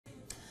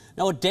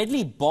Now, a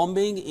deadly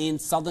bombing in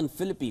southern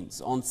Philippines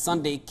on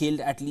Sunday killed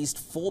at least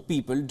 4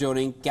 people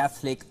during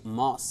Catholic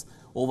Mass.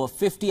 Over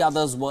 50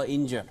 others were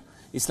injured.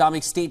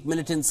 Islamic State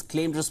militants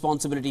claimed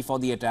responsibility for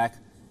the attack,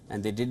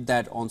 and they did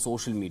that on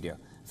social media.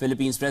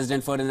 Philippines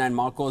President Ferdinand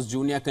Marcos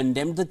Jr.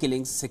 condemned the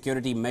killings.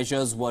 Security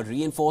measures were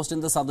reinforced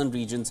in the southern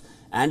regions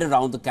and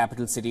around the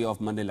capital city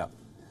of Manila.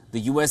 The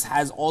US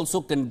has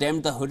also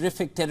condemned the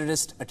horrific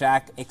terrorist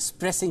attack,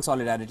 expressing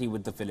solidarity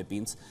with the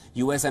Philippines.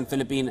 US and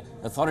Philippine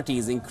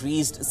authorities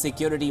increased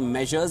security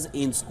measures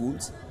in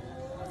schools.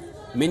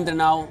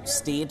 Mindanao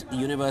State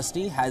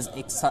University has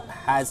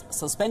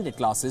suspended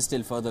classes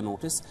till further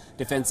notice.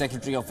 Defense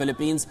Secretary of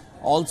Philippines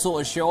also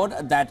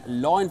assured that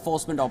law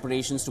enforcement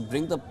operations to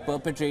bring the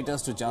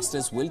perpetrators to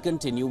justice will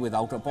continue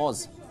without a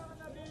pause.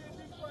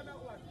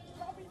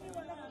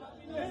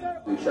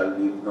 We shall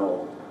leave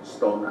no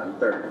stone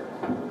unturned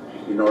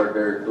in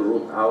order to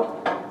root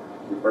out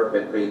the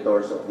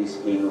perpetrators of this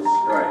heinous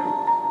crime.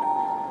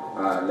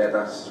 Let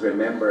us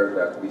remember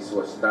that this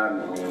was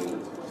done in a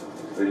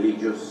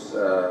religious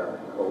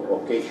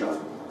occasion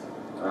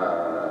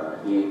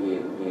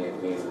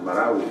in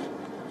Marawi,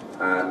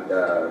 and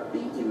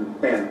the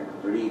intent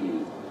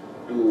really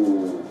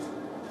to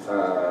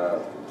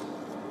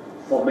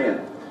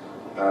foment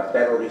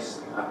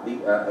terrorist activity,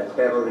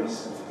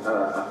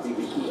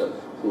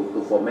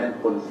 to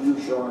foment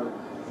confusion,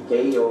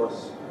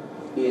 chaos,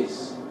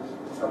 is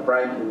a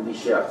prime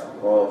indicia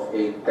of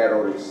a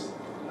terrorist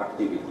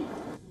activity.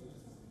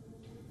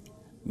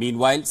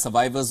 Meanwhile,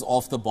 survivors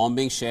of the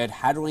bombing shared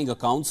harrowing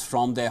accounts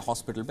from their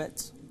hospital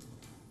beds.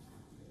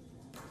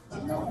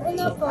 Nung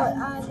una po,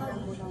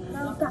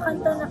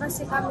 nagkakanta na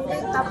kasi kami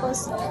nun,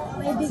 tapos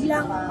may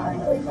biglang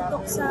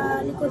pumutok sa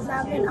likod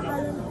namin.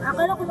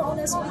 Akala ko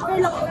noong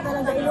speaker lang po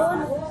talaga yun.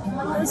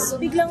 Tapos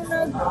biglang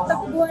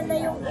nagtakbuhan na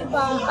yung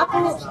iba.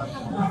 Ako,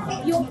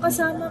 yung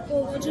kasama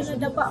ko, medyo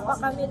nadapa pa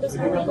kami. Tapos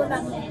sabi ko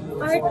na,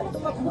 kahit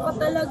tumakbo ka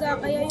talaga,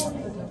 kaya yun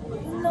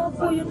lang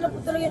po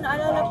talaga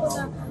naalala ko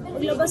na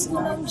paglabas ko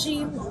ng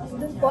gym,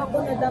 dun po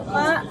ako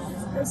nadapa.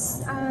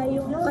 Tapos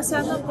yung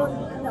kasama ko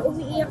na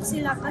umiiyak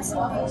sila kasi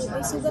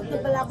may sugat na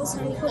pala ako sa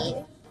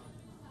likod.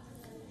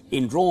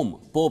 In Rome,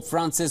 Pope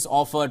Francis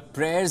offered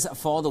prayers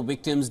for the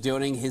victims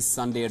during his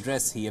Sunday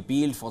address. He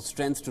appealed for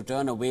strength to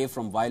turn away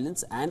from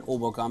violence and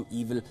overcome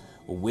evil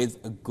with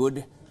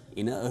good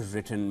in a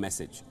written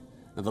message.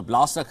 Now, the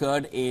blast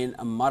occurred in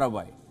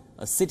Marawi,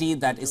 a city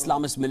that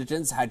Islamist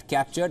militants had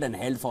captured and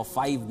held for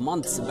 5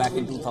 months back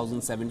in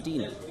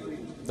 2017.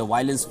 The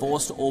violence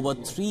forced over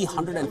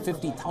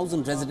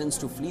 350,000 residents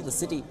to flee the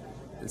city.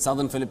 The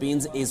southern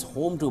Philippines is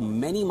home to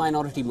many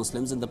minority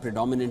Muslims in the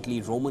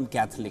predominantly Roman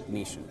Catholic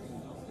nation.